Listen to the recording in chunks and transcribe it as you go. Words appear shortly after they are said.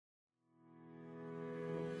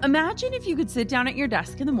Imagine if you could sit down at your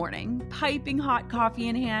desk in the morning, piping hot coffee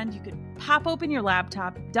in hand. You could pop open your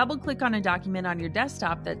laptop, double click on a document on your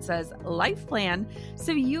desktop that says Life Plan,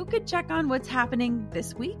 so you could check on what's happening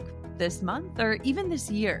this week, this month, or even this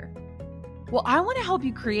year. Well, I want to help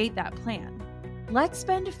you create that plan. Let's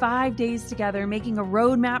spend 5 days together making a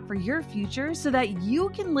roadmap for your future so that you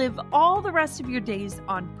can live all the rest of your days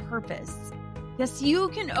on purpose. Yes, you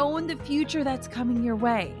can own the future that's coming your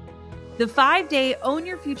way. The 5-day Own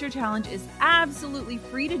Your Future Challenge is absolutely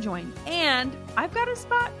free to join, and I've got a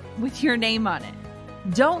spot with your name on it.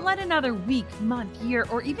 Don't let another week, month, year,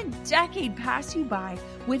 or even decade pass you by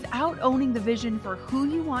without owning the vision for who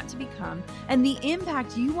you want to become and the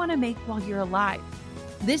impact you want to make while you're alive.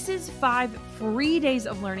 This is 5 free days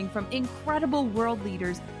of learning from incredible world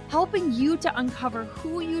leaders, helping you to uncover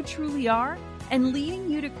who you truly are and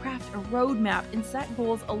leading you to craft a roadmap and set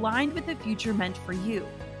goals aligned with the future meant for you.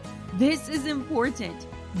 This is important.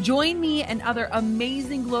 Join me and other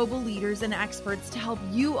amazing global leaders and experts to help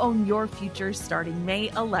you own your future starting May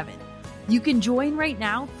 11th. You can join right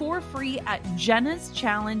now for free at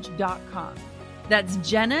jennaschallenge.com. That's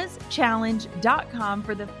jennaschallenge.com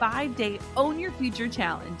for the 5-day Own Your Future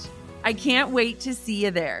Challenge. I can't wait to see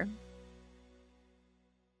you there.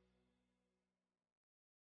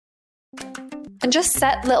 And just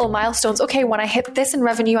set little milestones. Okay, when I hit this in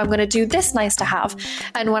revenue, I'm going to do this nice to have.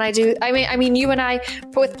 And when I do, I mean, you and I,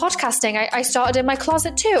 with podcasting, I started in my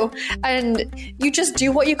closet too. And you just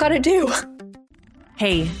do what you got to do.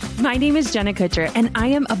 Hey, my name is Jenna Kutcher, and I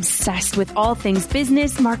am obsessed with all things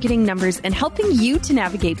business, marketing, numbers, and helping you to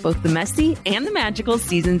navigate both the messy and the magical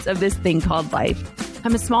seasons of this thing called life.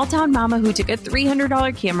 I'm a small town mama who took a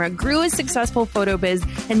 $300 camera, grew a successful photo biz,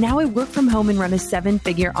 and now I work from home and run a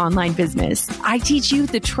 7-figure online business. I teach you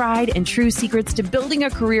the tried and true secrets to building a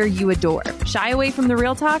career you adore. Shy away from the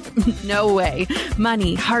real talk? No way.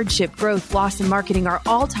 Money, hardship, growth, loss, and marketing are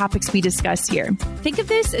all topics we discuss here. Think of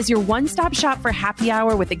this as your one-stop shop for happy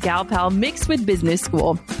hour with a gal pal mixed with business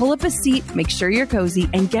school. Pull up a seat, make sure you're cozy,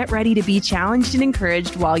 and get ready to be challenged and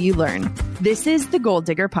encouraged while you learn. This is the Goal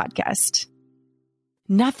Digger Podcast.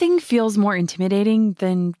 Nothing feels more intimidating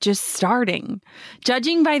than just starting.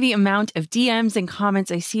 Judging by the amount of DMs and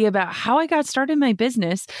comments I see about how I got started in my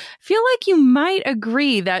business, I feel like you might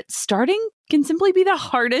agree that starting can simply be the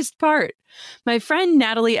hardest part. My friend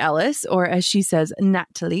Natalie Ellis, or as she says,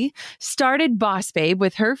 Natalie, started Boss Babe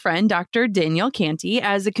with her friend Dr. Danielle Canty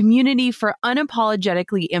as a community for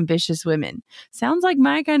unapologetically ambitious women. Sounds like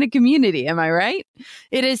my kind of community, am I right?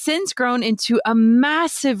 It has since grown into a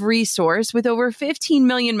massive resource with over 15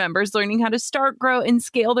 million members learning how to start, grow, and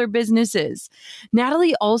scale their businesses.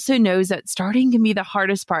 Natalie also knows that starting can be the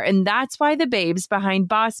hardest part, and that's why the babes behind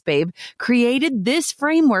Boss Babe created this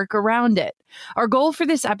framework around it. Our goal for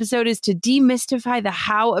this episode is to demystify the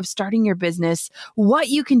how of starting your business, what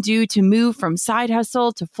you can do to move from side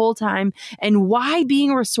hustle to full-time, and why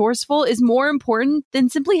being resourceful is more important than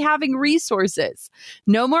simply having resources.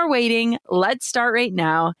 No more waiting. Let's start right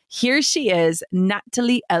now. Here she is,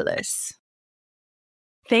 Natalie Ellis.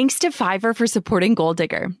 Thanks to Fiverr for supporting Goal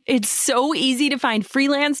Digger. It's so easy to find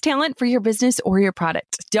freelance talent for your business or your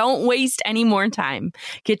product. Don't waste any more time.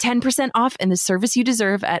 Get 10% off and the service you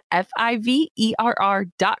deserve at fiverr.com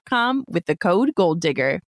with the code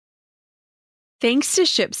GOLDDIGGER. Thanks to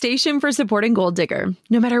ShipStation for supporting Goal Digger.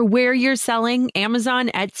 No matter where you're selling, Amazon,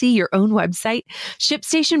 Etsy, your own website,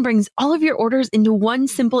 ShipStation brings all of your orders into one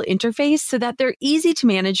simple interface so that they're easy to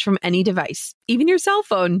manage from any device, even your cell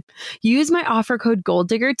phone. Use my offer code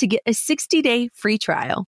GOLDDIGGER to get a 60-day free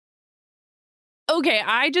trial. Okay,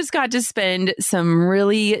 I just got to spend some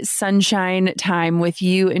really sunshine time with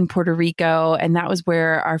you in Puerto Rico, and that was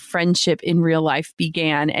where our friendship in real life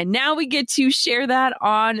began. And now we get to share that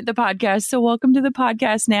on the podcast. So welcome to the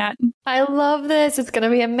podcast, Nat. I love this. It's going to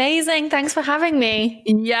be amazing. Thanks for having me.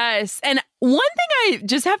 Yes. And one thing I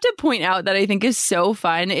just have to point out that I think is so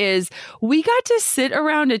fun is we got to sit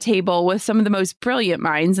around a table with some of the most brilliant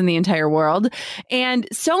minds in the entire world. And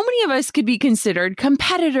so many of us could be considered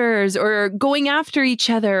competitors or going after each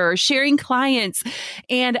other or sharing clients.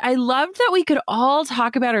 And I loved that we could all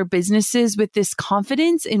talk about our businesses with this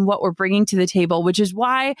confidence in what we're bringing to the table, which is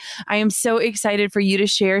why I am so excited for you to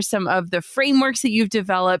share some of the frameworks that you've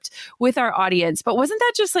developed with our audience. But wasn't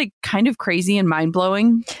that just like kind of crazy and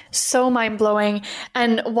mind-blowing? So mind-blowing.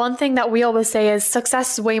 And one thing that we always say is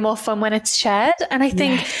success is way more fun when it's shared. And I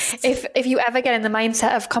think if you ever get in the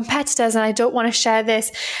mindset of competitors and I don't want to share this,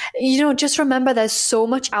 just remember there's so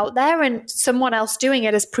much out there and someone else doing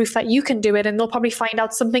it is proof that you can do it, and they'll probably find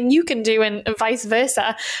out something you can do and vice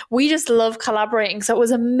versa. We just love collaborating. So it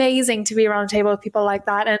was amazing to be around a table with people like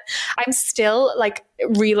that. And I'm still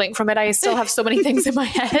reeling from it. I still have so many things in my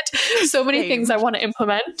head, so many things I want to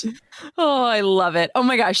implement. Oh, I love it. Oh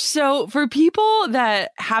my gosh. So for people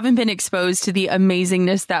that haven't been exposed to the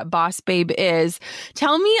amazingness that Boss Babe is,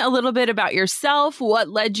 tell me a little bit about yourself, what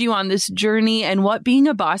led you on this journey, and what being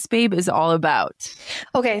a boss babe is all about.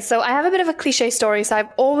 Okay, so I have a bit of a cliche story. So I've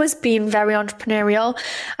always been very entrepreneurial,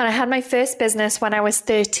 and I had my first business when I was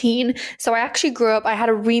 13. So I actually grew up, I had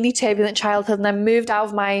a really turbulent childhood, and I moved out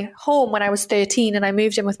of my home when I was 13, and I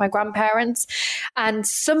moved in with my grandparents. And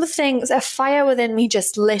a fire within me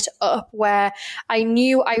just lit up, where I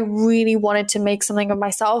knew I really wanted to make something of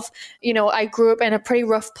myself. You know, I grew up in a pretty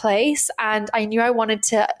rough place, and I knew I wanted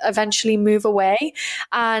to eventually move away.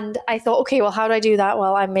 And I thought, okay, well, how do I do that?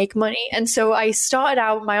 Well, I make money. And so I started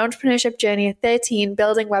out my entrepreneurship journey at 13,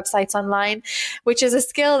 building websites online, which is a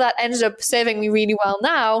skill that ended up serving me really well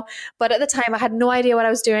now. But at the time, I had no idea what I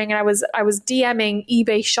was doing. And I was DMing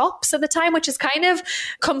eBay shops at the time, which is kind of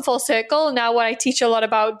come full circle. Now, when I teach a lot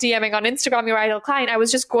about DMing on Instagram, your ideal client, I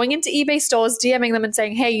was just going into eBay stores, DMing them and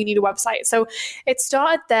saying, hey, you need a website. So it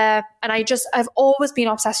started there. And I've always been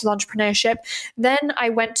obsessed with entrepreneurship. Then I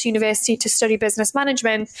went to university to study business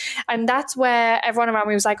management. And that's where everyone around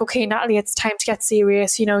me was like, okay, Natalie, it's time to get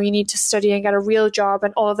serious. You know, you need to study and get a real job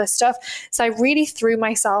and all of this stuff. So I really threw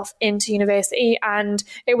myself into university, and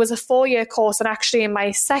it was a 4-year course. And actually in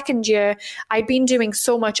my second year, I'd been doing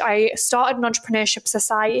so much. I started an entrepreneurship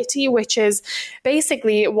society, which is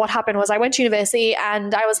basically what happened was I went to university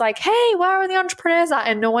and I was like, hey, where are the entrepreneurs at?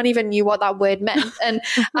 And no one even knew what that word meant. And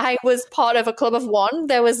I was part of a club of one.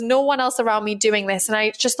 There was no one else around me doing this. And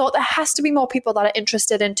I just thought there has to be more people that are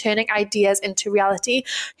interested in turning ideas into reality,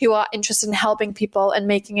 who are interested in helping people and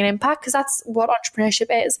making an impact, because that's what entrepreneurship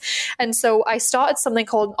is. And so I started something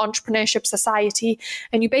called Entrepreneurship Society,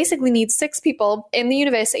 and you basically need 6 people in the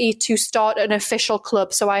university to start an official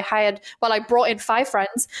club. So I brought in 5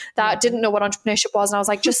 friends that didn't know what entrepreneurship was, and I was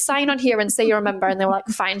like, just sign on here and say you're a member. And they were like,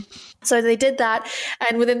 fine. So they did that,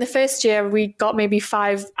 and within the first year we got maybe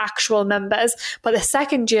 5 actual members, but the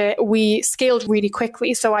second year we scaled really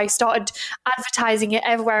quickly. So I started advertising it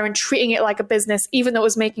everywhere and treating it like a business, even though it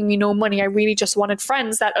was making me no money. I really just wanted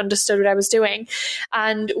friends that understood what I was doing.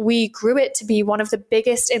 And we grew it to be one of the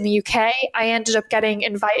biggest in the UK. I ended up getting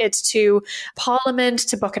invited to Parliament,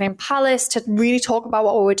 to Buckingham Palace, to really talk about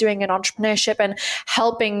what we were doing in entrepreneurship and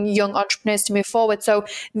helping young entrepreneurs to move forward. So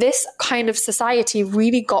this kind of society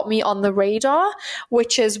really got me on the radar,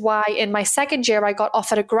 which is why in my second year, I got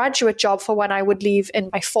offered a graduate job for when I would leave in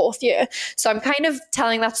my 4th year. So I'm kind of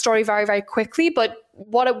telling that story very, very quickly, but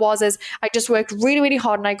what it was is I just worked really, really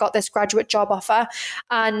hard and I got this graduate job offer.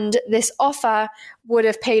 And this offer would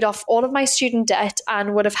have paid off all of my student debt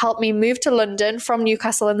and would have helped me move to London from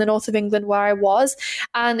Newcastle in the north of England where I was.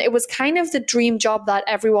 And it was kind of the dream job that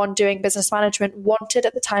everyone doing business management wanted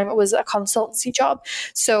at the time. It was a consultancy job.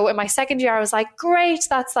 So in my second year, I was like, great,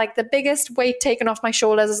 that's like the biggest weight taken off my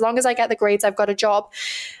shoulders. As long as I get the grades, I've got a job.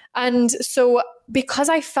 And so because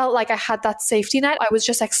I felt like I had that safety net, I was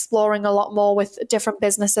just exploring a lot more with different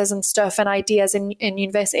businesses and stuff and ideas in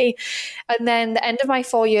university. And then the end of my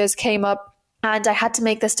 4 years came up, and I had to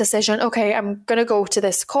make this decision. Okay, I'm going to go to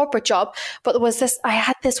this corporate job. But I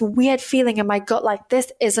had this weird feeling in my gut, like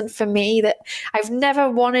this isn't for me, that I've never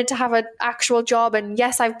wanted to have an actual job. And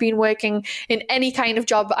yes, I've been working in any kind of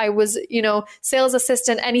job. I was, sales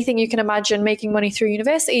assistant, anything you can imagine, making money through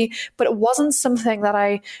university, but it wasn't something that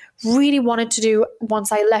I really wanted to do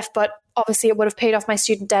once I left. But obviously it would have paid off my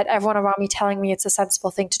student debt. Everyone around me telling me it's a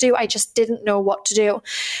sensible thing to do. I just didn't know what to do.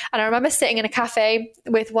 And I remember sitting in a cafe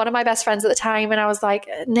with one of my best friends at the time, and I was like,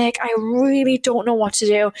 Nick, I really don't know what to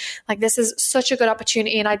do. Like, this is such a good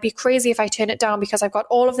opportunity, and I'd be crazy if I turn it down because I've got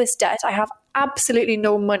all of this debt. I have absolutely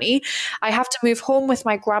no money. I have to move home with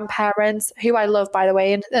my grandparents, who I love, by the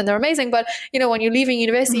way, and they're amazing. But, when you're leaving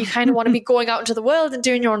university, you kind of want to be going out into the world and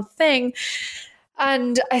doing your own thing.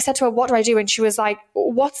 And I said to her, what do I do? And she was like,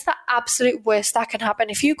 what's the absolute worst that can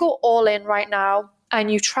happen? If you go all in right now and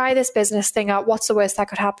you try this business thing out, what's the worst that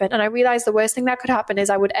could happen? And I realized the worst thing that could happen is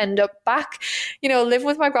I would end up back, living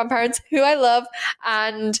with my grandparents, who I love,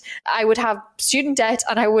 and I would have student debt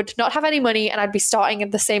and I would not have any money and I'd be starting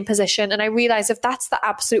in the same position. And I realized if that's the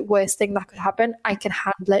absolute worst thing that could happen, I can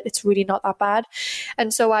handle it. It's really not that bad.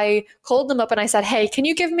 And so I called them up and I said, hey, can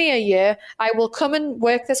you give me a year? I will come and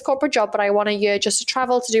work this corporate job, but I want a year just to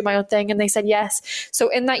travel, to do my own thing. And they said yes. So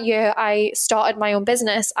in that year, I started my own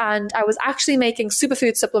business, and I was actually making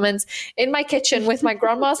superfood supplements in my kitchen with my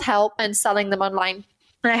grandma's help and selling them online.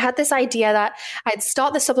 And I had this idea that I'd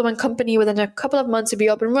start the supplement company within a couple of months, it'd be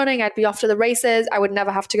up and running. I'd be off to the races. I would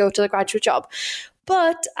never have to go to the graduate job.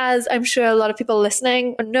 But as I'm sure a lot of people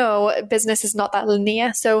listening know, business is not that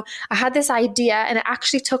linear. So I had this idea, and it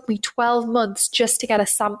actually took me 12 months just to get a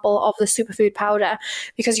sample of the superfood powder,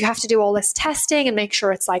 because you have to do all this testing and make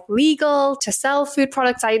sure it's like legal to sell food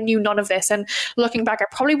products. I knew none of this. And looking back, I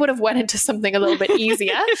probably would have went into something a little bit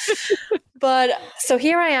easier. But so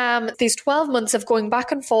here I am, these 12 months of going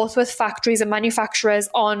back and forth with factories and manufacturers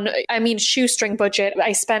on, shoestring budget.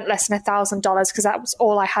 I spent less than $1,000 because that was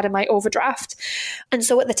all I had in my overdraft. And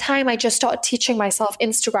so at the time, I just started teaching myself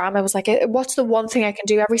Instagram. I was like, what's the one thing I can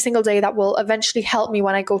do every single day that will eventually help me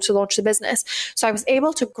when I go to launch the business? So I was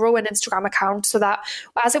able to grow an Instagram account so that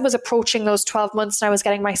as it was approaching those 12 months and I was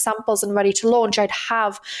getting my samples and ready to launch, I'd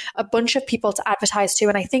have a bunch of people to advertise to.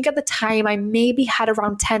 And I think at the time, I maybe had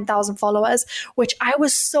around 10,000 followers, which I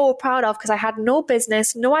was so proud of because I had no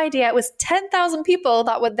business, no idea. It was 10,000 people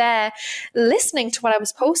that were there listening to what I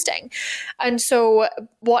was posting. And so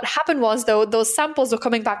what happened was, though, those samples were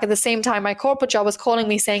coming back at the same time. My corporate job was calling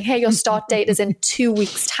me saying, hey, your start date is in 2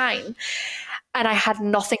 weeks' time. And I had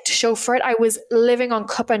nothing to show for it. I was living on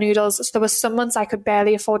cup of noodles. So there were some months I could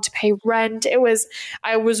barely afford to pay rent.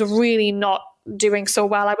 I was really not doing so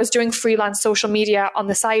well. I was doing freelance social media on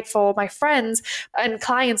the side for my friends and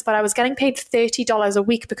clients, but I was getting paid $30 a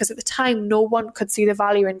week because at the time, no one could see the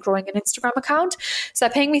value in growing an Instagram account. So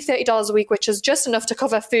they're paying me $30 a week, which is just enough to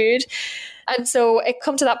cover food. And so it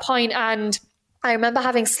come to that point, and I remember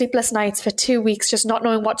having sleepless nights for 2 weeks, just not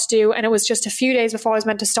knowing what to do. And it was just a few days before I was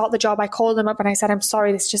meant to start the job. I called them up and I said, I'm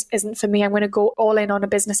sorry, this just isn't for me. I'm going to go all in on a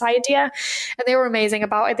business idea. And they were amazing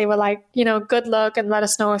about it. They were like, good luck and let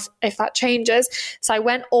us know if that changes. So I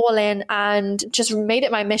went all in and just made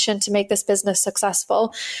it my mission to make this business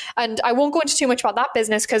successful. And I won't go into too much about that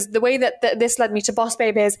business because the way that this led me to Boss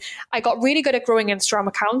Babe is I got really good at growing Instagram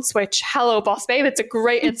accounts, which, hello, Boss Babe, it's a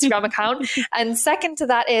great Instagram account. And second to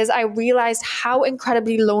that is I realized how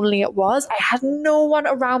incredibly lonely it was. I had no one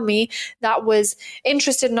around me that was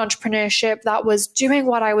interested in entrepreneurship, that was doing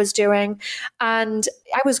what I was doing. And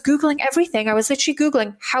I was Googling everything. I was literally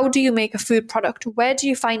Googling, how do you make a food product? Where do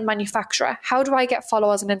you find manufacturer? How do I get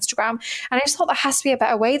followers on Instagram? And I just thought there has to be a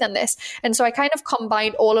better way than this. And so I kind of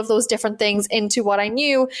combined all of those different things into what I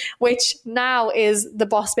knew, which now is the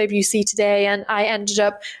Boss Babe you see today. And I ended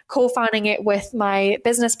up co-founding it with my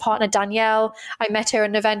business partner, Danielle. I met her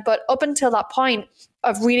in an event, but up until that point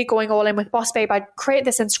of really going all in with Boss Babe, I'd create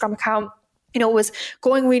this Instagram account. It was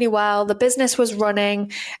going really well. The business was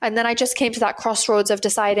running. And then I just came to that crossroads of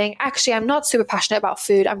deciding, actually, I'm not super passionate about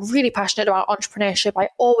food. I'm really passionate about entrepreneurship. I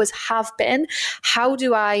always have been. How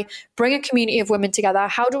do I bring a community of women together?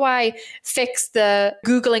 How do I fix the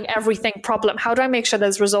Googling everything problem? How do I make sure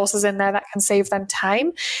there's resources in there that can save them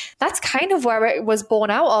time? That's kind of where it was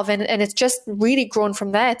born out of. And it's just really grown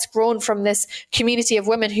from there. It's grown from this community of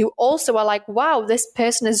women who also are like, wow, this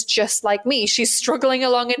person is just like me. She's struggling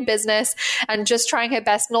along in business and just trying her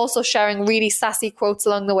best and also sharing really sassy quotes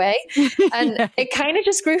along the way. And it kind of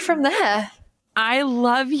just grew from there. I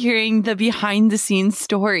love hearing the behind the scenes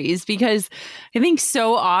stories because I think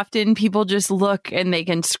so often people just look and they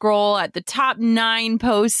can scroll at the top 9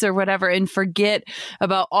 posts or whatever and forget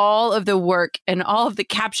about all of the work and all of the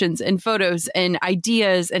captions and photos and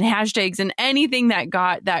ideas and hashtags and anything that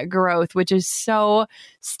got that growth, which is so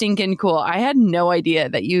stinking cool. I had no idea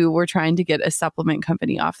that you were trying to get a supplement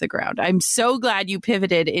company off the ground. I'm so glad you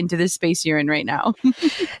pivoted into the space you're in right now.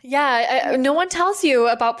 Yeah, no one tells you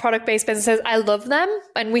about product-based businesses. I love them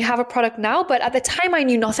and we have a product now, but at the time I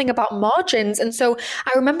knew nothing about margins. And so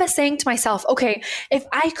I remember saying to myself, okay, if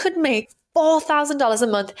I could make $4,000 a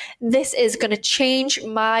month, this is going to change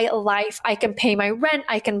my life. I can pay my rent,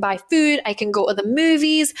 I can buy food, I can go to the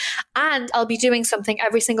movies, and I'll be doing something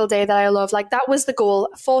every single day that I love. Like that was the goal,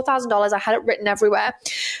 $4,000. I had it written everywhere.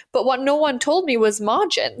 But what no one told me was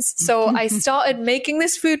margins. So I started making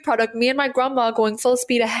this food product, me and my grandma going full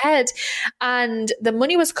speed ahead, and the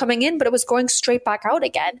money was coming in, but it was going straight back out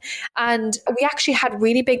again. And we actually had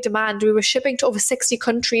really big demand. We were shipping to over 60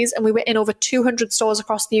 countries and we were in over 200 stores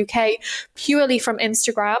across the UK. Purely from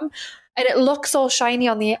Instagram. And it looks all shiny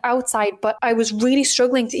on the outside, but I was really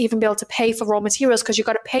struggling to even be able to pay for raw materials because you've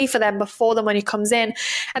got to pay for them before the money comes in.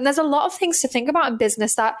 And there's a lot of things to think about in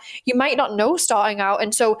business that you might not know starting out.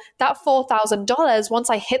 And so that $4,000,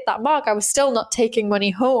 once I hit that mark, I was still not taking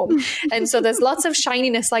money home. And so there's lots of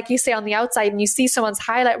shininess, like you say, on the outside, and you see someone's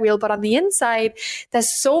highlight reel, but on the inside,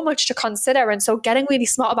 there's so much to consider. And so getting really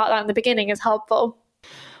smart about that in the beginning is helpful.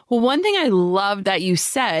 Well, one thing I loved that you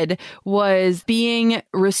said was being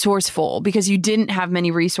resourceful because you didn't have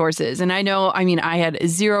many resources. And I know, I mean, I had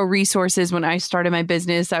zero resources when I started my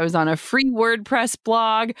business. I was on a free WordPress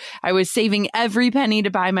blog. I was saving every penny to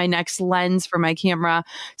buy my next lens for my camera.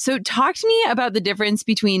 So talk to me about the difference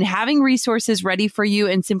between having resources ready for you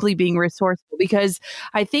and simply being resourceful, because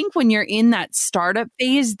I think when you're in that startup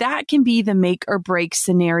phase, that can be the make or break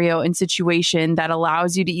scenario and situation that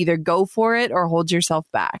allows you to either go for it or hold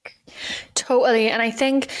yourself back. Totally. And I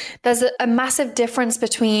think there's a massive difference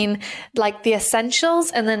between like the essentials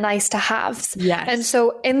and the nice to haves. Yes. And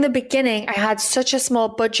so in the beginning, I had such a small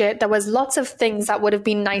budget. There was lots of things that would have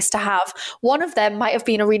been nice to have. One of them might have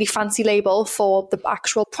been a really fancy label for the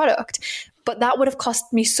actual product, but that would have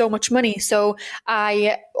cost me so much money. So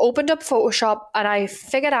I opened up Photoshop and I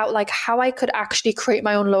figured out like how I could actually create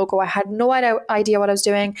my own logo. I had no idea what I was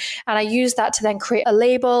doing. And I used that to then create a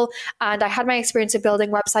label. And I had my experience of building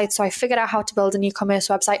websites. So I figured out how to build an e-commerce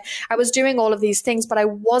website. I was doing all of these things, but I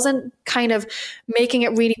wasn't kind of making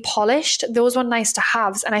it really polished. Those were nice to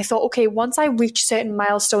haves. And I thought, okay, once I reach certain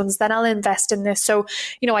milestones, then I'll invest in this. So,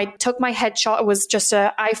 I took my headshot. It was just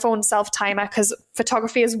an iPhone self-timer because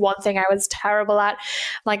photography is one thing I was terrible at.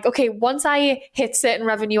 Like, okay, once I hit certain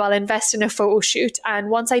revenue, I'll invest in a photo shoot. And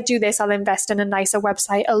once I do this, I'll invest in a nicer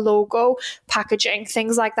website, a logo, packaging,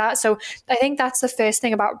 things like that. So I think that's the first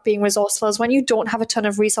thing about being resourceful is when you don't have a ton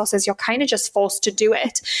of resources, you're kind of just forced to do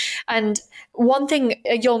it. And one thing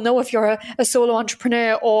you'll know if you're a solo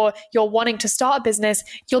entrepreneur or you're wanting to start a business,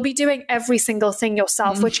 you'll be doing every single thing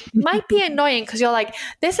yourself, which might be annoying because you're like,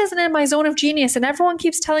 this isn't in my zone of genius and everyone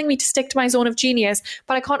keeps telling me to stick to my zone of genius,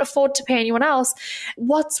 but I can't afford to pay anyone else.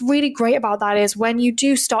 What's really great about that is when you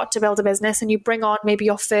do start to build a business and you bring on maybe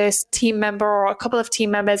your first team member or a couple of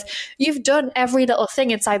team members, you've done every little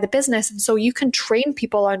thing inside the business. And so you can train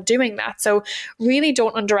people on doing that. So really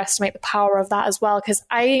don't underestimate the power of that as well, because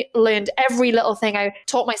I learned every little thing. I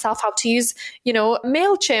taught myself how to use,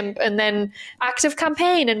 MailChimp and then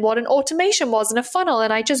ActiveCampaign and what an automation was and a funnel.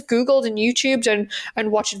 And I just Googled and YouTubed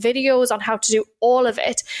and watched videos on how to do all of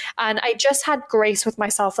it. And I just had grace with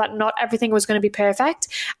myself that not everything was going to be perfect.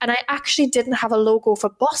 And I actually didn't have a logo for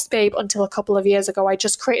Boss Babe until a couple of years ago. I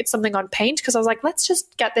just created something on Paint because I was like, let's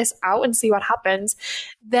just get this out and see what happens.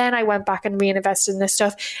 Then I went back and reinvested in this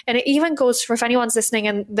stuff. And it even goes for if anyone's listening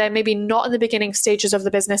and they're maybe not in the beginning stages of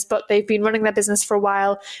the business, but they've been running their business for a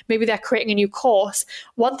while, maybe they're creating a new course.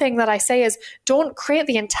 One thing that I say is don't create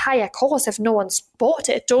the entire course if no one's bought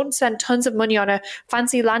it. Don't spend tons of money on a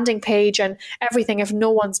fancy landing page and everything if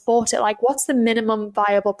no one's bought it. Like, what's the minimum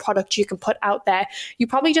viable product you can put out there? You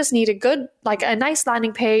probably just need a nice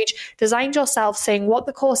landing page designed yourself saying what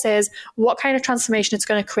the course is, what kind of transformation it's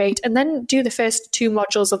going to create, and then do the first 2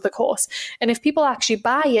 modules of the course. And if people actually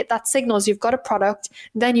buy it, that signals you've got a product,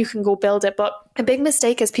 then you can go build it. But a big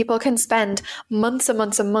mistake is people can spend months and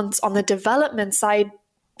months and months on the development side,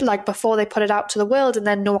 like before they put it out to the world, and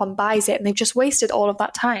then no one buys it and they've just wasted all of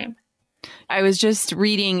that time. I was just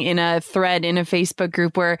reading in a thread in a Facebook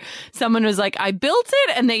group where someone was like, I built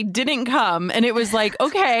it and they didn't come. And it was like,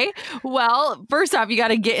 okay, well, first off, you got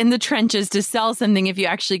to get in the trenches to sell something if you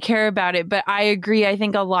actually care about it. But I agree. I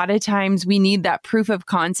think a lot of times we need that proof of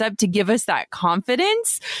concept to give us that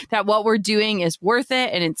confidence that what we're doing is worth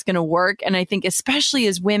it and it's going to work. And I think especially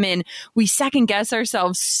as women, we second guess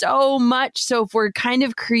ourselves so much. So if we're kind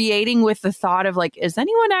of creating with the thought of like, is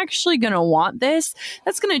anyone actually going to want this?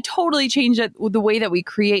 That's going to totally change the way that we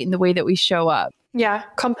create and the way that we show up. Yeah,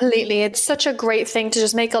 completely. It's such a great thing to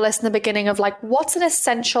just make a list in the beginning of like, what's an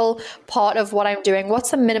essential part of what I'm doing?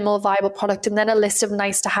 What's a minimal viable product? And then a list of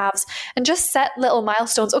nice to haves and just set little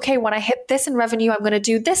milestones. Okay, when I hit this in revenue, I'm going to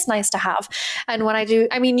do this nice to have. And when I do,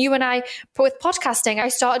 you and I, with podcasting, I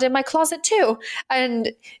started in my closet too.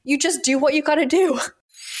 And you just do what you got to do.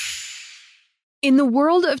 In the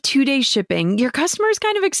world of 2-day shipping, your customers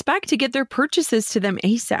kind of expect to get their purchases to them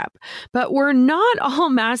ASAP. But we're not all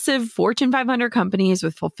massive Fortune 500 companies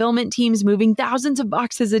with fulfillment teams moving thousands of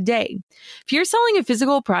boxes a day. If you're selling a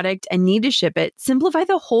physical product and need to ship it, simplify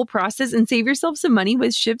the whole process and save yourself some money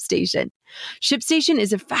with ShipStation. ShipStation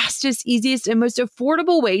is the fastest, easiest, and most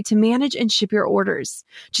affordable way to manage and ship your orders.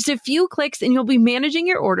 Just a few clicks and you'll be managing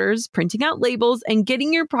your orders, printing out labels, and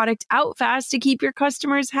getting your product out fast to keep your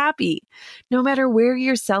customers happy. No matter where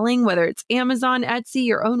you're selling, whether it's Amazon, Etsy,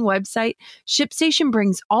 your own website, ShipStation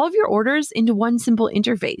brings all of your orders into one simple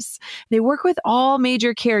interface. They work with all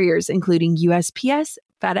major carriers, including USPS,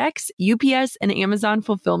 FedEx, UPS, and Amazon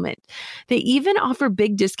Fulfillment. They even offer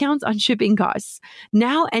big discounts on shipping costs.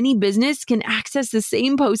 Now any business can access the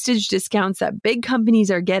same postage discounts that big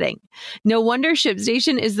companies are getting. No wonder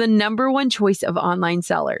ShipStation is the #1 choice of online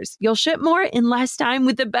sellers. You'll ship more in less time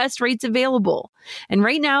with the best rates available. And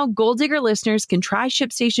right now, Goal Digger listeners can try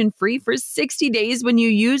ShipStation free for 60 days when you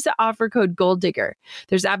use the offer code GoalDigger.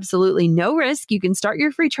 There's absolutely no risk. You can start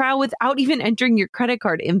your free trial without even entering your credit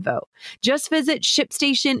card info. Just visit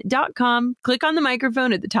ShipStation.com, click on the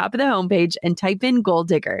microphone at the top of the homepage, and type in Goal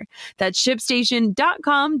Digger. That's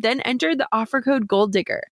ShipStation.com, then enter the offer code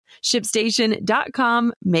GoalDigger.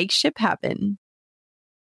 ShipStation.com, make ship happen.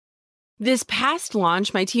 This past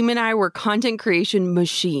launch, my team and I were content creation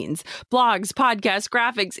machines. Blogs, podcasts,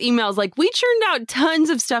 graphics, emails, we churned out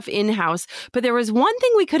tons of stuff in-house, but there was one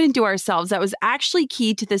thing we couldn't do ourselves that was actually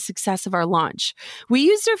key to the success of our launch. We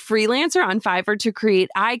used a freelancer on Fiverr to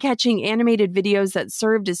create eye-catching animated videos that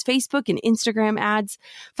served as Facebook and Instagram ads.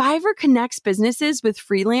 Fiverr connects businesses with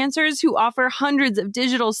freelancers who offer hundreds of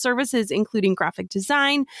digital services, including graphic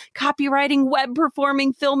design, copywriting, web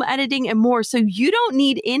performing, film editing, and more, so you don't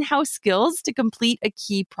need in-house skills to complete a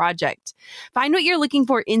key project. Find what you're looking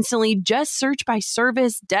for instantly. Just search by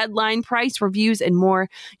service, deadline, price, reviews, and more.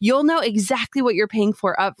 You'll know exactly what you're paying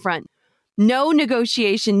for upfront. No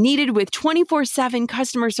negotiation needed with 24/7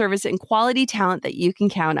 customer service and quality talent that you can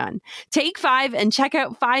count on. Take 5 and check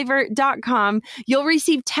out Fiverr.com. You'll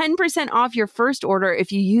receive 10% off your first order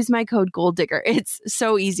if you use my code GoalDigger. It's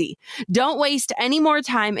so easy. Don't waste any more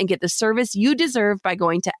time and get the service you deserve by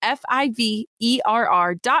going to Fiverr.com,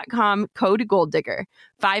 code GoalDigger.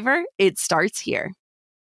 Fiverr, it starts here.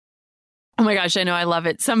 Oh my gosh, I know. I love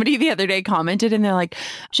it. Somebody the other day commented and they're like,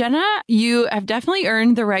 Jenna, you have definitely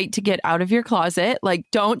earned the right to get out of your closet.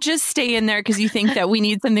 Don't just stay in there because you think that we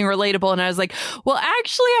need something relatable. And I was like, well,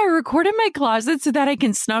 actually, I recorded my closet so that I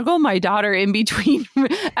can snuggle my daughter in between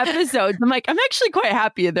episodes. I'm like, I'm actually quite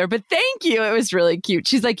happy in there, but thank you. It was really cute.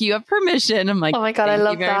 She's like, you have permission. I'm like, oh my God, I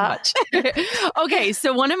love that. Okay,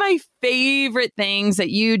 so one of my favorite things that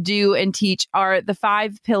you do and teach are the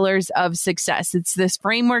 5 pillars of success. It's this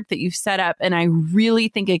framework that you've set up, and I really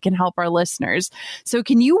think it can help our listeners. So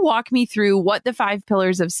can you walk me through what the 5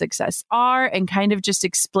 pillars of success are and kind of just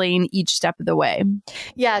explain each step of the way?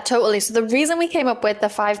 Yeah, totally. So the reason we came up with the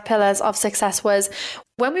 5 pillars of success was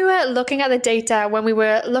when we were looking at the data, when we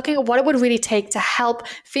were looking at what it would really take to help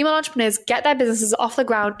female entrepreneurs get their businesses off the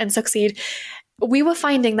ground and succeed, we were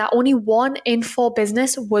finding that only 1 in 4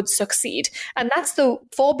 business would succeed. And that's the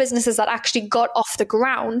 4 businesses that actually got off the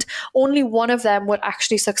ground. Only 1 of them would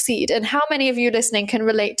actually succeed. And how many of you listening can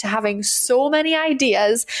relate to having so many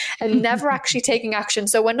ideas and never actually taking action?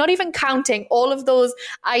 So we're not even counting all of those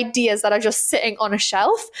ideas that are just sitting on a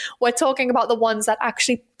shelf. We're talking about the ones that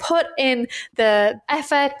actually put in the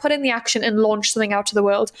effort, put in the action, and launch something out to the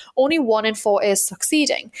world. Only 1 in 4 is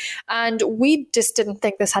succeeding. And we just didn't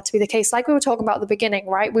think this had to be the case. Like we were talking about at the beginning,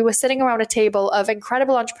 right? We were sitting around a table of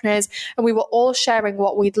incredible entrepreneurs and we were all sharing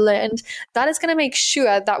what we'd learned. That is going to make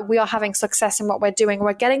sure that we are having success in what we're doing.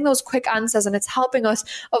 We're getting those quick answers and it's helping us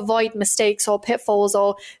avoid mistakes or pitfalls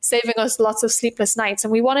or saving us lots of sleepless nights.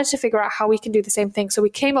 And we wanted to figure out how we can do the same thing. So we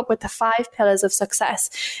came up with the 5 pillars of success,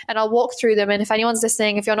 and I'll walk through them. And if anyone's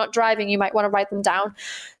listening, if you're not driving, you might want to write them down.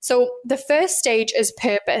 So the first stage is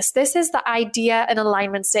purpose. This is the idea and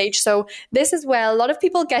alignment stage. So this is where a lot of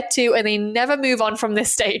people get to and they never move on from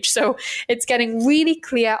this stage. So it's getting really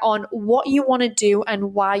clear on what you want to do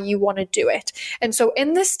and why you want to do it. And so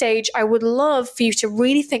in this stage, I would love for you to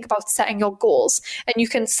really think about setting your goals. And you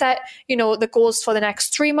can set, the goals for the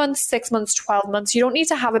next 3 months, 6 months, 12 months. You don't need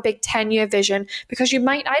to have a big 10-year vision because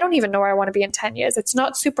I don't even know where I want to be in 10 years. It's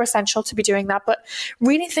not super essential to be doing that, but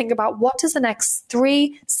really think about what does the next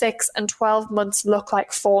 3, 6, and 12 months look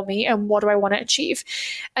like for me and what do I want to achieve?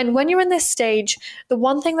 And when you're in this stage, the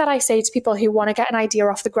one thing that I say to people who want to get an idea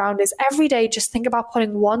off the ground is every day just think about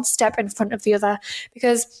putting one step in front of the other,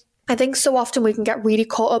 because I think so often we can get really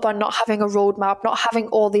caught up on not having a roadmap, not having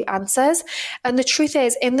all the answers. And the truth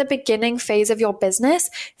is, in the beginning phase of your business,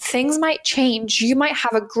 things might change. You might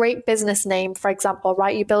have a great business name, for example,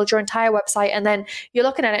 right? You build your entire website and then you're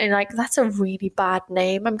looking at it and you're like, that's a really bad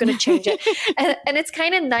name. I'm going to change it. and it's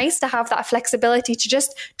kind of nice to have that flexibility to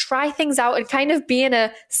just try things out and kind of be in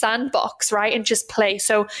a sandbox, right? And just play.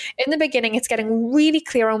 So in the beginning, it's getting really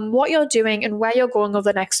clear on what you're doing and where you're going over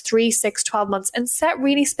the next 3, 6, 12 months, and set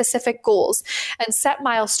really specific specific goals and set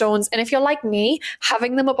milestones. And if you're like me,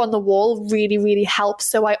 having them up on the wall really, really helps.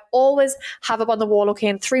 So I always have up on the wall, okay,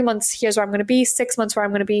 in 3 months, here's where I'm going to be, 6 months where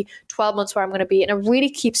I'm going to be, 12 months where I'm going to be. And it really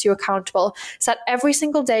keeps you accountable. So that every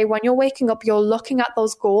single day when you're waking up, you're looking at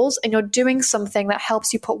those goals and you're doing something that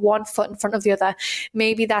helps you put one foot in front of the other.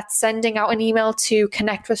 Maybe that's sending out an email to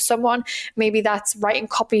connect with someone. Maybe that's writing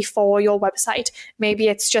copy for your website. Maybe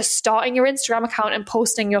it's just starting your Instagram account and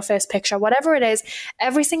posting your first picture. Whatever it is,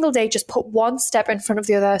 every single day, just put one step in front of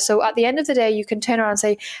the other. So at the end of the day, you can turn around and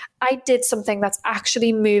say, I did something that's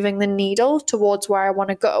actually moving the needle towards where I want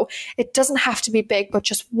to go. It doesn't have to be big, but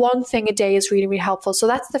just one thing a day is really, really helpful. So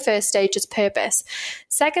that's the first stage, is purpose.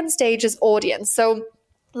 Second stage is audience. So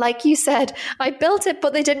like you said, I built it,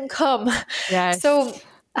 but they didn't come. Yes. So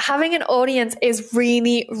having an audience is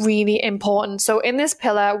really, really important. So in this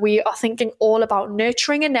pillar, we are thinking all about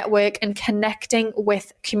nurturing a network and connecting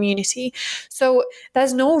with community. So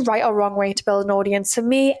there's no right or wrong way to build an audience. For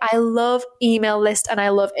me, I love email list and I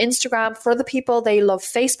love Instagram. For other people, they love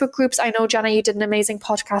Facebook groups. I know, Jana, you did an amazing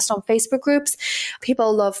podcast on Facebook groups.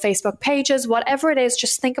 People love Facebook pages. Whatever it is,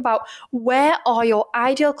 just think about where are your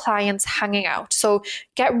ideal clients hanging out. So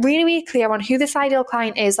get really, really clear on who this ideal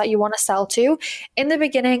client is that you want to sell to. In the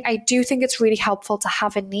beginning, I do think it's really helpful to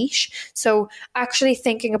have a niche. So actually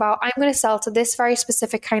thinking about, I'm going to sell to this very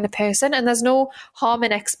specific kind of person, and there's no harm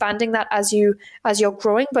in expanding that as you're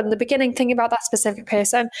growing. But in the beginning, thinking about that specific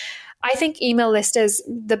person. I think email list is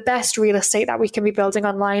the best real estate that we can be building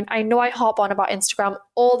online. I know I harp on about Instagram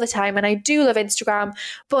all the time, and I do love Instagram,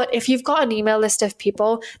 but if you've got an email list of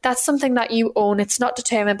people, that's something that you own. It's not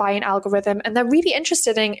determined by an algorithm, and they're really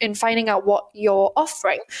interested in finding out what you're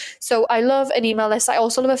offering. So I love an email list. I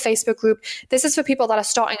also love a Facebook group. This is for people that are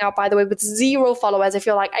starting out, by the way, with 0 followers. If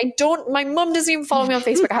you're like, my mum doesn't even follow me on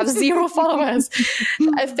Facebook, I have 0 followers.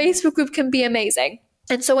 A Facebook group can be amazing.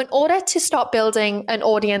 And so in order to start building an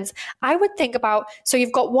audience, I would think about, so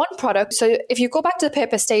you've got one product. So if you go back to the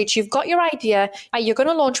purpose stage, you've got your idea, you're going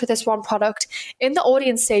to launch with this one product. In the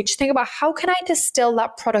audience stage, think about, how can I distill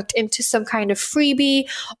that product into some kind of freebie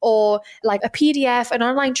or like a PDF, an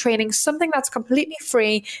online training, something that's completely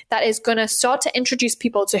free that is going to start to introduce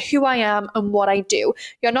people to who I am and what I do.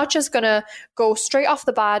 You're not just going to go straight off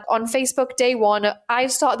the bat on Facebook day one,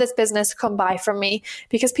 I've started this business, come buy from me,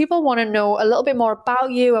 because people want to know a little bit more about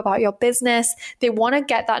you, about your business. They want to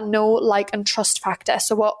get that know, like, and trust factor.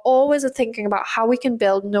 So we're always thinking about how we can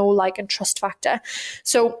build know, like, and trust factor.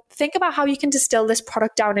 So think about how you can distill this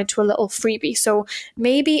product down into a little freebie. So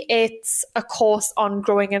maybe it's a course on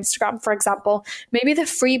growing Instagram, for example. Maybe the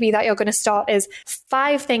freebie that you're going to start is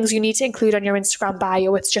 5 things you need to include on your Instagram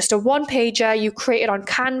bio. It's just a 1-pager. You create it on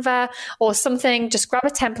Canva or something. Just grab a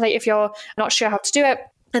template if you're not sure how to do it.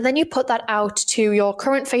 And then you put that out to your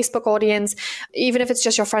current Facebook audience. Even if it's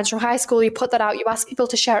just your friends from high school, you put that out, you ask people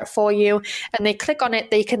to share it for you, and they click on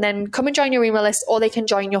it. They can then come and join your email list, or they can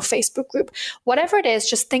join your Facebook group. Whatever it is,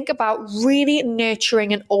 just think about really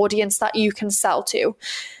nurturing an audience that you can sell to.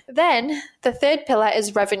 Then the third pillar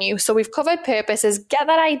is revenue. So we've covered purpose, is get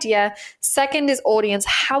that idea. Second is audience.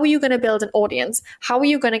 How are you going to build an audience? How are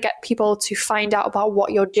you going to get people to find out about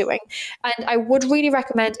what you're doing? And I would really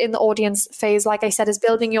recommend in the audience phase, like I said, is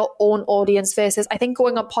building your own audience versus, I think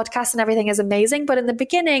going on podcasts and everything is amazing. But in the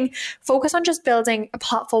beginning, focus on just building a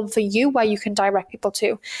platform for you where you can direct people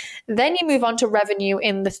to. Then you move on to revenue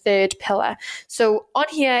in the third pillar. So on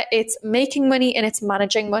here, it's making money and it's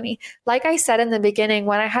managing money. Like I said in the beginning,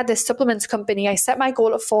 when I had this supplements company, I set my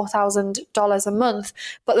goal at $4,000 a month,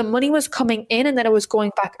 but the money was coming in and then it was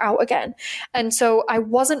going back out again. And so I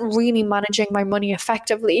wasn't really managing my money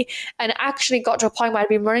effectively, and actually got to a point where I'd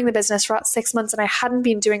been running the business for about 6 months and I hadn't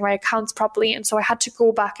been doing my accounts properly. And so I had to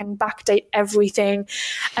go back and backdate everything.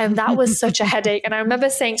 And that was such a headache. And I remember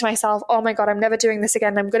saying to myself, oh my God, I'm never doing this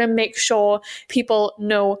again. I'm going to make sure people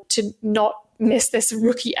know to not miss this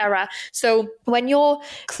rookie error. So when you're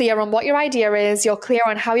clear on what your idea is, you're clear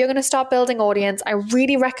on how you're going to start building audience, I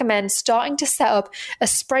really recommend starting to set up a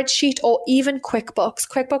spreadsheet or even QuickBooks.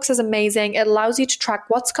 QuickBooks is amazing. It allows you to track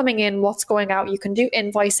what's coming in, what's going out. You can do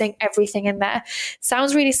invoicing, everything in there.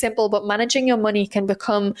 Sounds really simple, but managing your money can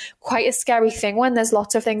become quite a scary thing when there's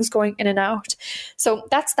lots of things going in and out. So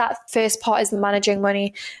that's that first part, is managing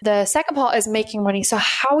money. The second part is making money. So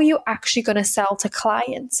how are you actually going to sell to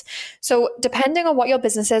clients? So depending on what your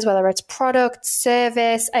business is, whether it's product,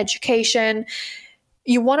 service, education,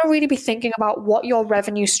 you want to really be thinking about what your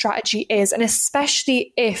revenue strategy is. And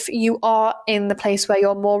especially if you are in the place where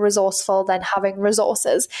you're more resourceful than having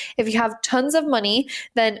resources. If you have tons of money,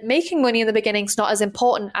 then making money in the beginning is not as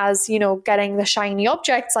important as, getting the shiny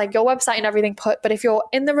objects like your website and everything put. But if you're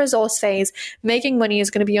in the resource phase, making money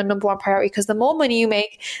is going to be your number one priority, because the more money you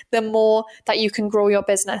make, the more that you can grow your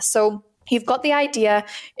business. So you've got the idea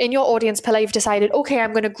in your audience pillar. You've decided, okay,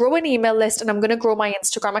 I'm going to grow an email list and I'm going to grow my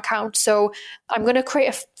Instagram account. So I'm going to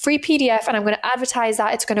create a free PDF and I'm going to advertise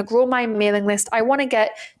that. It's going to grow my mailing list. I want to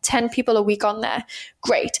get 10 people a week on there.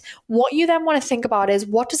 Great. What you then want to think about is,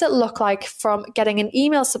 what does it look like from getting an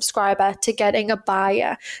email subscriber to getting a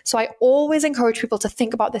buyer? So I always encourage people to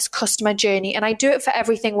think about this customer journey. And I do it for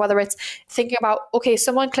everything, whether it's thinking about, okay,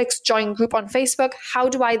 someone clicks join group on Facebook. How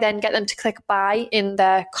do I then get them to click buy in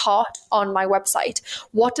their cart on my website?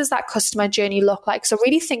 What does that customer journey look like? So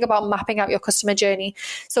really think about mapping out your customer journey.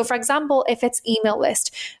 So for example, if it's email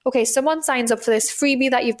list, okay, someone signs up for this freebie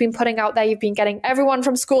that you've been putting out there. You've been getting everyone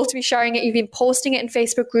from school to be sharing it. You've been posting it in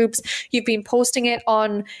Facebook groups. You've been posting it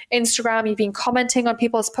on Instagram. You've been commenting on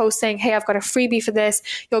people's posts saying, hey, I've got a freebie for this.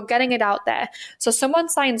 You're getting it out there. So someone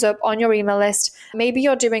signs up on your email list. Maybe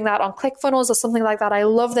you're doing that on ClickFunnels or something like that. I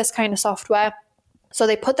love this kind of software. So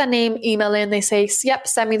they put their name, email in, they say, yep,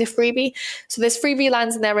 send me the freebie. So this freebie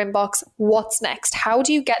lands in their inbox. What's next? How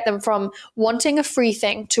do you get them from wanting a free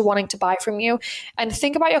thing to wanting to buy from you? And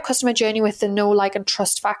think about your customer journey with the know, like, and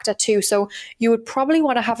trust factor too. So you would probably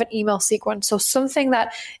want to have an email sequence. So something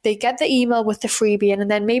that they get the email with the freebie, and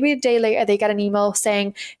then maybe a day later they get an email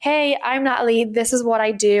saying, hey, I'm Natalie. This is what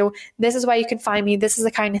I do. This is where you can find me. This is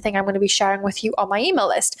the kind of thing I'm going to be sharing with you on my email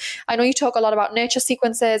list. I know you talk a lot about nurture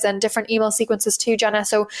sequences and different email sequences too, Jenna.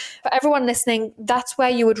 So for everyone listening, that's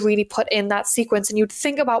where you would really put in that sequence, and you'd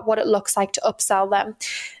think about what it looks like to upsell them.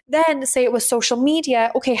 Then say it was social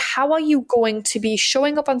media. Okay, how are you going to be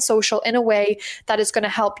showing up on social in a way that is going to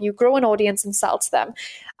help you grow an audience and sell to them?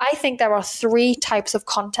 I think there are 3 types of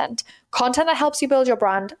content. Content that helps you build your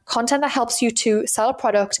brand, content that helps you to sell a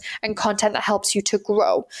product, and content that helps you to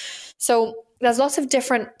grow. So there's lots of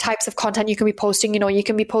different types of content you can be posting. You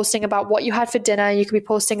can be posting about what you had for dinner. You could be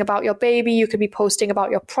posting about your baby. You could be posting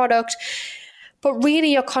about your product. But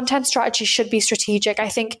really, your content strategy should be strategic. I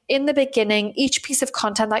think in the beginning, each piece of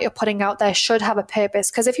content that you're putting out there should have a purpose.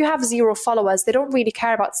 Because if you have 0 followers, they don't really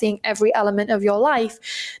care about seeing every element of your life.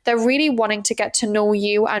 They're really wanting to get to know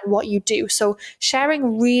you and what you do. So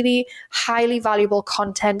sharing really highly valuable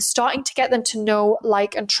content, starting to get them to know,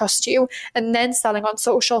 like, and trust you, and then selling on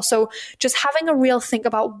social. So just having a real think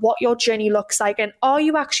about what your journey looks like. And are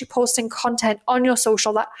you actually posting content on your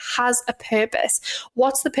social that has a purpose?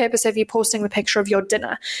 What's the purpose of you posting the picture of your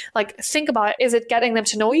dinner? Like, think about it. Is it getting them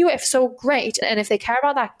to know you? If so, great. And if they care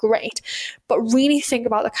about that, great. But really think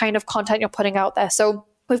about the kind of content you're putting out there. So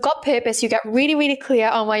we've got purpose. You get really, really clear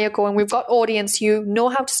on where you're going. We've got audience. You know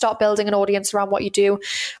how to start building an audience around what you do.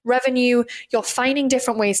 Revenue, you're finding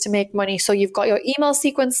different ways to make money. So you've got your email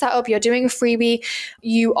sequence set up. You're doing a freebie.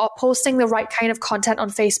 You are posting the right kind of content on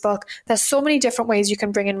Facebook. There's so many different ways you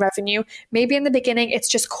can bring in revenue. Maybe in the beginning, it's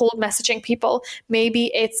just cold messaging people.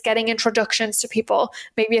 Maybe it's getting introductions to people.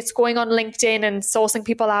 Maybe it's going on LinkedIn and sourcing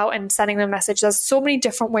people out and sending them a message. There's so many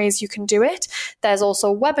different ways you can do it. There's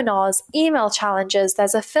also webinars, email challenges.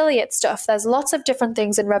 There's affiliate stuff. There's lots of different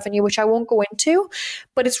things in revenue, which I won't go into,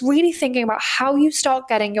 but it's really thinking about how you start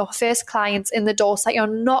getting your first clients in the door so that you're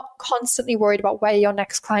not constantly worried about where your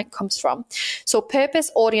next client comes from. So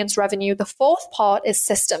purpose, audience, revenue. The 4th part is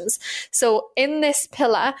systems. So in this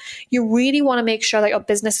pillar, you really want to make sure that your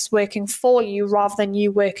business is working for you rather than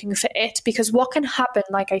you working for it, because what can happen,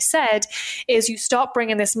 like I said, is you start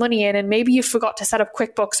bringing this money in and maybe you forgot to set up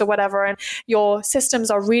QuickBooks or whatever, and your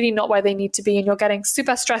systems are really not where they need to be, and you're getting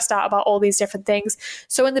super stressed out about all these different things.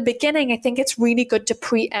 So in the beginning, I think it's really good to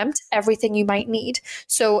preempt everything you might need.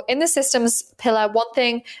 So in the systems pillar, one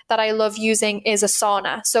thing that I love using is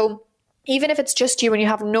Asana. So even if it's just you and you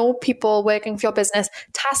have no people working for your business,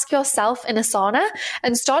 task yourself in Asana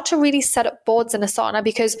and start to really set up boards in Asana,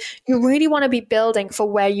 because you really want to be building for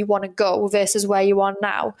where you want to go versus where you are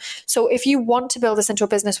now. So if you want to build this into a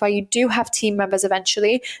business where you do have team members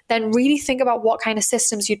eventually, then really think about what kind of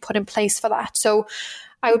systems you'd put in place for that. So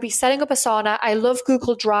I would be setting up Asana. I love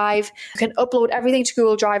Google Drive. You can upload everything to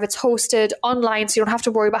Google Drive. It's hosted online, so you don't have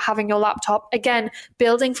to worry about having your laptop. Again,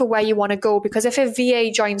 building for where you want to go, because if a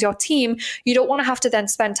VA joins your team, you don't want to have to then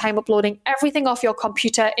spend time uploading everything off your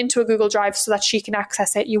computer into a Google Drive so that she can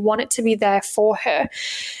access it. You want it to be there for her.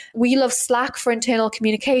 We love Slack for internal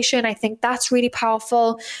communication. I think that's really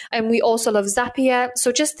powerful. And we also love Zapier.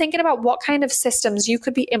 So just thinking about what kind of systems you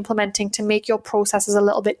could be implementing to make your processes a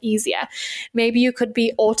little bit easier. Maybe you could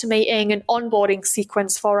be automating an onboarding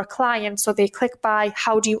sequence for a client. So they click buy.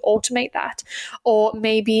 How do you automate that? Or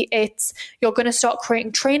maybe it's you're going to start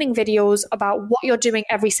creating training videos about what you're doing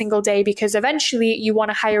every single day, because eventually you want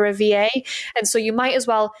to hire a VA. And so you might as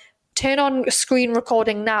well turn on screen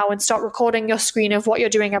recording now and start recording your screen of what you're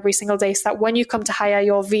doing every single day, so that when you come to hire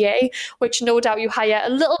your VA, which no doubt you hire a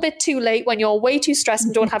little bit too late when you're way too stressed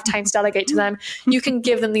and don't have time to delegate to them, you can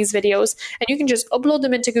give them these videos and you can just upload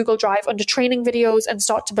them into Google Drive under training videos and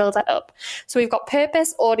start to build that up. So we've got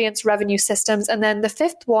purpose, audience, revenue, systems, and then the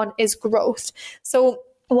fifth one is growth. So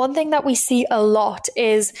one thing that we see a lot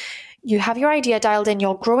is you have your idea dialed in,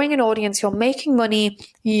 you're growing an audience, you're making money,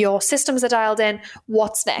 your systems are dialed in.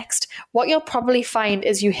 What's next? What you'll probably find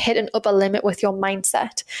is you hit an upper limit with your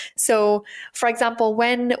mindset. So, for example,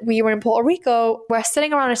 when we were in Puerto Rico, we're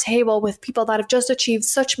sitting around a table with people that have just achieved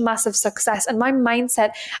such massive success, and my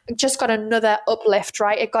mindset just got another uplift,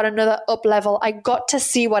 right? It got another up level. I got to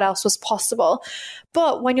see what else was possible.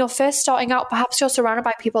 But when you're first starting out, perhaps you're surrounded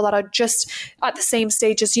by people that are just at the same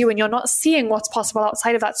stage as you, and you're not seeing what's possible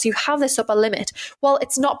outside of that. So you have this upper limit. Well,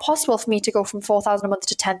 it's not possible for me to go from 4,000 a month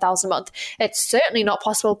to 10,000 a month. It's certainly not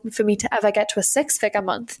possible for me to ever get to a 6-figure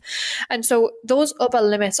month. And so those upper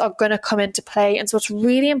limits are going to come into play. And so it's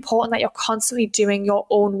really important that you're constantly doing your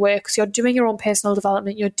own work. So you're doing your own personal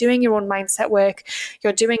development, you're doing your own mindset work,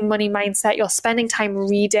 you're doing money mindset, you're spending time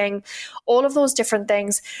reading, all of those different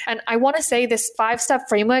things. And I want to say this 5-step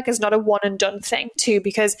framework is not a one and done thing too,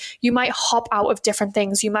 because you might hop out of different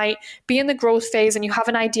things. You might be in the growth phase and you have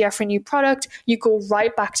an idea for a new product, you go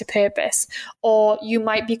right back to purpose. Or you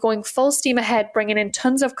might be going full steam ahead, bringing in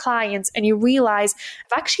tons of clients, and you realize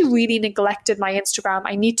I've actually really neglected my Instagram.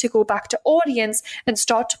 I need to go back to audience and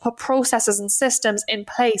start to put processes and systems in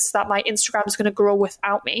place so that my Instagram is going to grow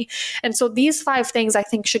without me. And so these 5 things I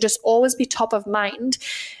think should just always be top of mind.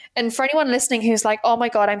 And for anyone listening who's like, oh my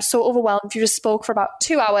God, I'm so overwhelmed. You just spoke for about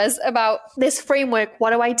 2 hours about this framework. What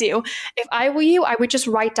do I do? If I were you, I would just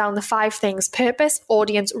write down the 5 things: purpose,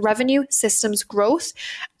 audience, revenue, systems, growth,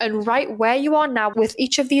 and write where you are now with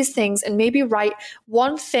each of these things, and maybe write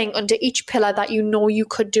one thing under each pillar that you know you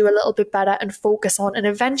could do a little bit better and focus on, and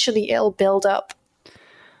eventually it'll build up.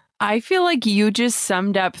 I feel like you just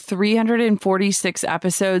summed up 346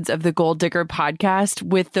 episodes of the Goal Digger podcast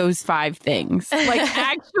with those 5 things. Like,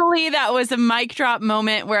 actually, that was a mic drop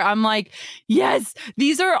moment where I'm like, yes,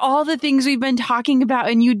 these are all the things we've been talking about,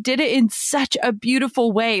 and you did it in such a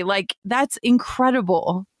beautiful way. Like, that's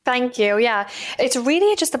incredible. Thank you. Yeah. It's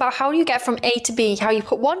really just about how you get from A to B, how you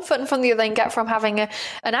put one foot in front of the other and get from having an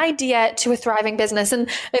idea to a thriving business. And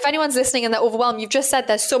if anyone's listening and they're overwhelmed, you've just said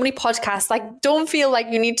there's so many podcasts. Like, don't feel like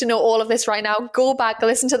you need to know all of this right now. Go back,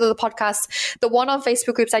 listen to the podcasts. The one on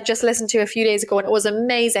Facebook groups I just listened to a few days ago, and it was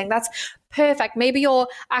amazing. That's perfect. Maybe your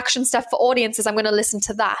action step for audiences, I'm going to listen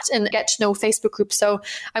to that and get to know Facebook groups. So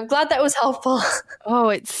I'm glad that was helpful. Oh,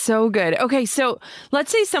 it's so good. Okay, so let's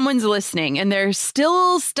say someone's listening and they're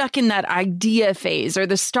still stuck in that idea phase or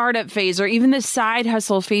the startup phase or even the side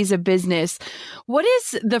hustle phase of business. What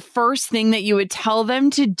is the first thing that you would tell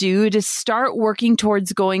them to do to start working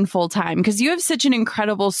towards going full time? Because you have such an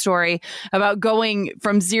incredible story about going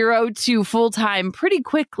from 0 to full time pretty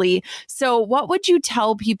quickly. So what would you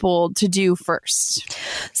tell people to do first?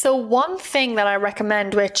 So one thing that I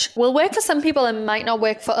recommend, which will work for some people and might not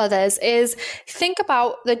work for others, is think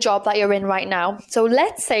about the job that you're in right now. So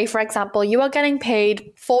let's say, for example, you are getting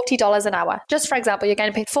paid $40 an hour. Just for example, you're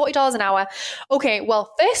getting paid $40 an hour. Okay,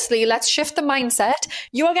 well, firstly, let's shift the mindset.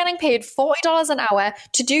 You are getting paid $40 an hour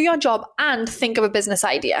to do your job and think of a business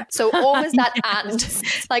idea. So always that and.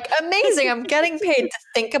 Like, amazing, I'm getting paid to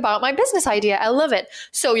think about my business idea. I love it.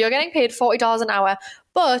 So you're getting paid $40 an hour,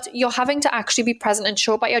 but you're having to actually be present and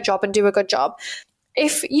show up at your job and do a good job.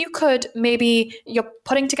 If you could, maybe you're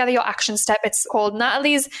putting together your action step. It's called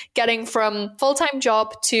Natalie's Getting from Full-Time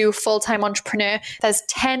Job to Full-Time Entrepreneur. There's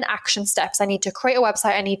 10 action steps. I need to create a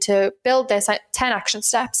website. I need to build this. 10 action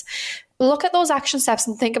steps. Look at those action steps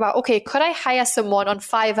and think about, okay, could I hire someone on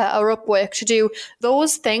Fiverr or Upwork to do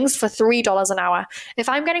those things for $3 an hour? If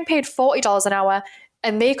I'm getting paid $40 an hour,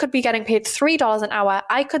 and they could be getting paid $3 an hour,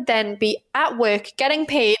 I could then be at work getting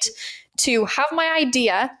paid to have my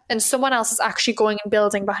idea and someone else is actually going and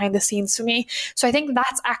building behind the scenes for me. So I think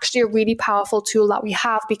that's actually a really powerful tool that we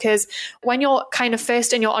have, because when you're kind of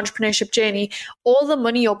first in your entrepreneurship journey, all the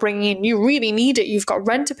money you're bringing in, you really need it. You've got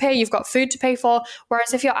rent to pay, you've got food to pay for.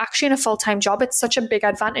 Whereas if you're actually in a full-time job, it's such a big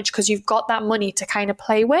advantage because you've got that money to kind of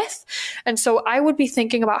play with. And so I would be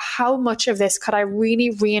thinking about how much of this could I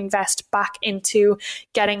really reinvest back into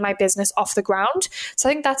getting my business off the ground. So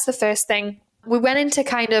I think that's the first thing. We went into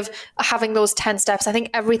kind of having those 10 steps. I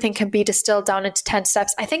think everything can be distilled down into 10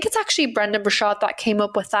 steps. I think it's actually Brendon Burchard that came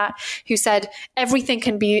up with that, who said everything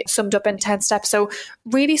can be summed up in 10 steps. So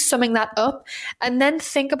really summing that up, and then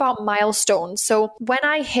think about milestones. So when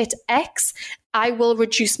I hit X, I will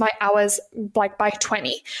reduce my hours like by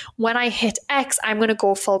 20. When I hit X, I'm going to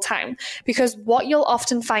go full time. Because what you'll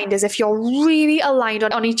often find is if you're really aligned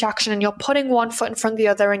on each action and you're putting one foot in front of the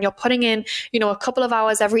other and you're putting in, a couple of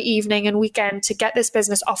hours every evening and weekend to get this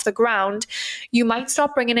business off the ground, you might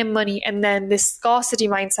start bringing in money, and then this scarcity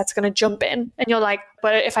mindset's going to jump in and you're like,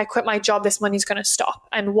 but if I quit my job, this money's going to stop.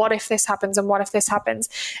 And what if this happens? And what if this happens?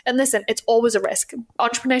 And listen, it's always a risk.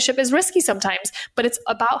 Entrepreneurship is risky sometimes, but it's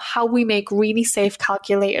about how we make really safe,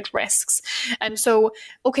 calculated risks. And so,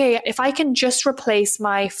 okay, if I can just replace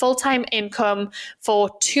my full-time income for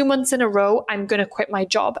 2 months in a row, I'm going to quit my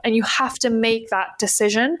job. And you have to make that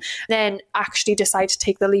decision, then actually decide to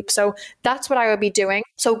take the leap. So that's what I would be doing.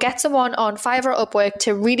 So get someone on Fiverr or Upwork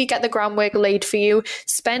to really get the groundwork laid for you.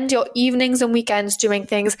 Spend your evenings and weekends doing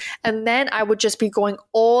things. And then I would just be going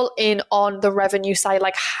all in on the revenue side.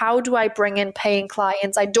 Like, how do I bring in paying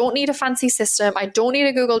clients? I don't need a fancy system. I don't need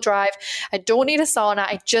a Google Drive. I don't need a Asana.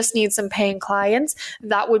 I just need some paying clients.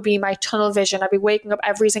 That would be my tunnel vision. I'd be waking up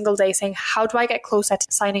every single day saying, how do I get closer to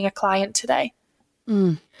signing a client today?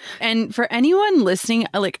 And for anyone listening,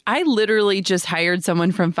 I literally just hired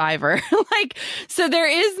someone from Fiverr. So there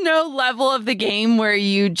is no level of the game where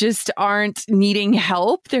you just aren't needing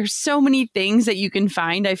help. There's so many things that you can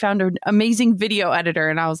find. I found an amazing video editor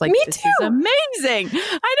and I was like, this is amazing.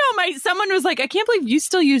 I know someone was like, I can't believe you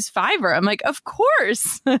still use Fiverr. I'm like, of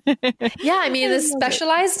course. Yeah. I mean, there's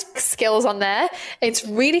specialized skills on there. It's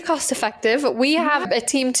really cost effective. We have a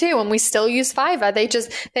team too, and we still use Fiverr. They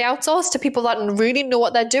outsource to people that really know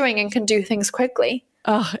what they're doing and can do things quickly.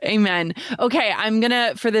 Oh, amen. Okay,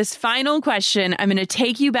 for this final question, I'm going to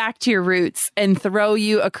take you back to your roots and throw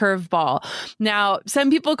you a curveball. Now, some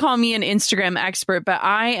people call me an Instagram expert, but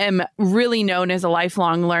I am really known as a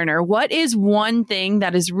lifelong learner. What is one thing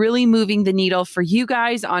that is really moving the needle for you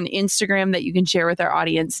guys on Instagram that you can share with our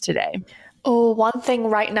audience today? Oh, one thing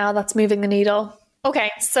right now that's moving the needle. Okay,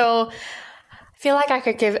 so I feel like I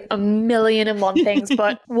could give a million and one things,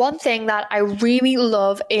 but one thing that I really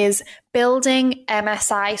love is building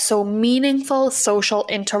MSI, so meaningful social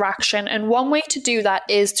interaction. And one way to do that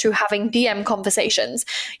is through having DM conversations.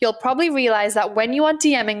 You'll probably realize that when you are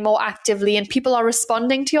DMing more actively and people are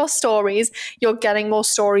responding to your stories, you're getting more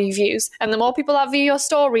story views. And the more people that view your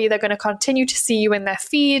story, they're going to continue to see you in their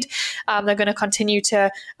feed. They're going to continue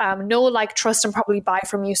to know, like, trust, and probably buy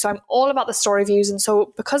from you. So I'm all about the story views. And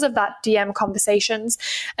so because of that, DM conversations.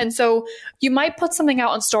 And so you might put something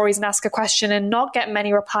out on stories and ask a question and not get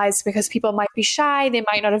many replies because people might be shy. They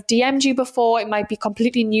might not have DM'd you before. It might be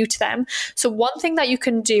completely new to them. So one thing that you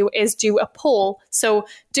can do is do a poll. So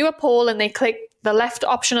do a poll and they click the left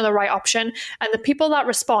option or the right option. And the people that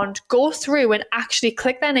respond, go through and actually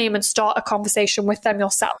click their name and start a conversation with them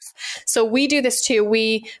yourself. So we do this too.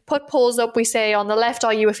 We put polls up. We say on the left,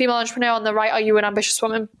 are you a female entrepreneur? On the right, are you an ambitious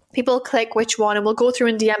woman? People click which one, and we'll go through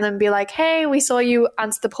and DM them and be like, hey, we saw you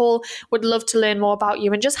answer the poll. Would love to learn more about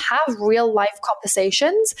you, and just have real life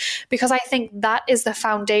conversations, because I think that is the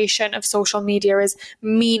foundation of social media, is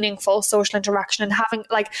meaningful social interaction. And having,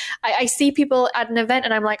 like, I see people at an event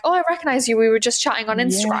and I'm like, oh, I recognize you. We were just chatting on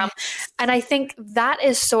Instagram. Yes. And I think that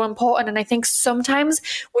is so important. And I think sometimes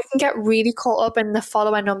we can get really caught up in the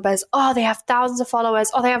follower numbers. Oh, they have thousands of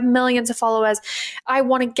followers. Oh, they have millions of followers. I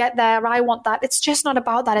want to get there. I want that. It's just not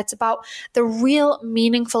about that. It's about the real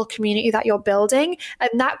meaningful community that you're building. And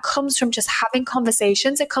that comes from just having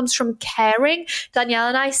conversations. It comes from caring. Danielle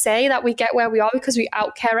and I say that we get where we are because we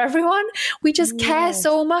outcare everyone. We just care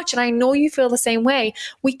so much. And I know you feel the same way.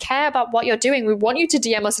 We care about what you're doing. We want you to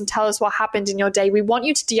DM us and tell us what happened in your day. We want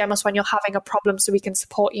you to DM us when you're having a problem so we can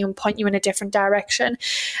support you and point you in a different direction.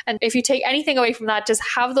 And if you take anything away from that, just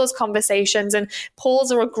have those conversations. And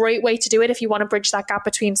polls are a great way to do it if you want to bridge that gap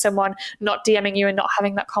between someone not DMing you and not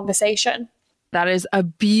having that conversation. That is a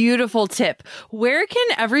beautiful tip. Where can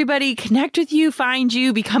everybody connect with you, find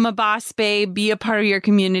you, become a boss babe, be a part of your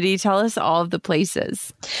community? Tell us all of the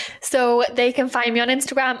places. So they can find me on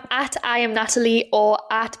Instagram at @IamNatalie or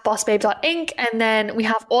at bossbabe.inc. And then we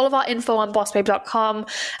have all of our info on bossbabe.com.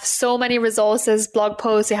 So many resources, blog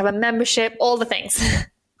posts, we have a membership, all the things.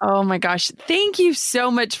 Oh my gosh. Thank you so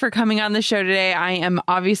much for coming on the show today. I am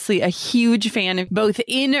obviously a huge fan of both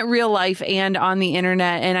in real life and on the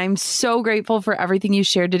internet. And I'm so grateful for everything you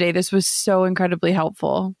shared today. This was so incredibly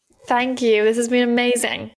helpful. Thank you. This has been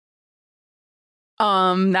amazing.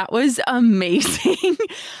 That was amazing.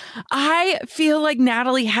 I feel like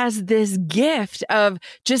Natalie has this gift of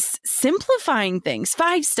just simplifying things.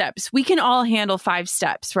 5 steps. We can all handle 5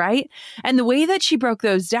 steps, right? And the way that she broke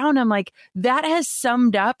those down, I'm like, that has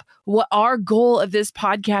summed up what our goal of this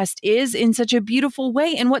podcast is in such a beautiful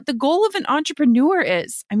way and what the goal of an entrepreneur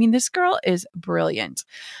is. I mean, this girl is brilliant.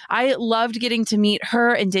 I loved getting to meet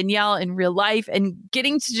her and Danielle in real life and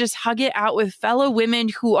getting to just hug it out with fellow women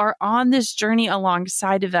who are on this journey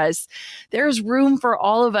alongside of us. There's room for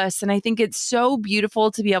all of us. And I think it's so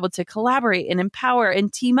beautiful to be able to collaborate and empower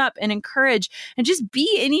and team up and encourage and just be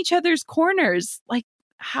in each other's corners. Like,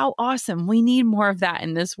 how awesome. We need more of that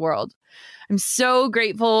in this world. I'm so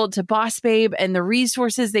grateful to Boss Babe and the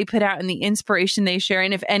resources they put out and the inspiration they share.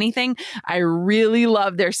 And if anything, I really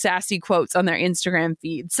love their sassy quotes on their Instagram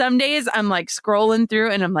feed. Some days I'm like scrolling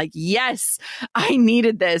through and I'm like, yes, I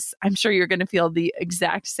needed this. I'm sure you're going to feel the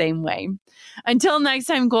exact same way. Until next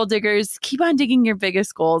time, goal diggers, keep on digging your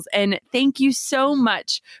biggest goals. And thank you so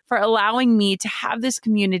much for allowing me to have this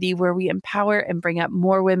community where we empower and bring up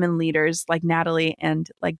more women leaders like Natalie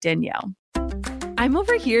and like Danielle. I'm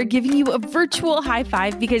over here giving you a virtual high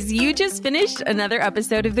five because you just finished another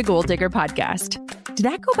episode of the Goal Digger podcast. Did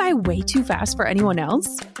that go by way too fast for anyone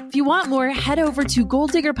else? If you want more, head over to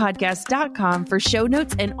goaldiggerpodcast.com for show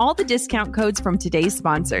notes and all the discount codes from today's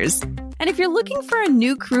sponsors. And if you're looking for a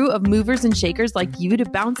new crew of movers and shakers like you to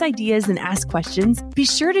bounce ideas and ask questions, be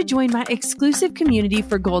sure to join my exclusive community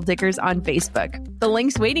for Goal Diggers on Facebook. The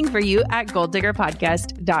link's waiting for you at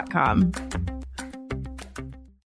goaldiggerpodcast.com.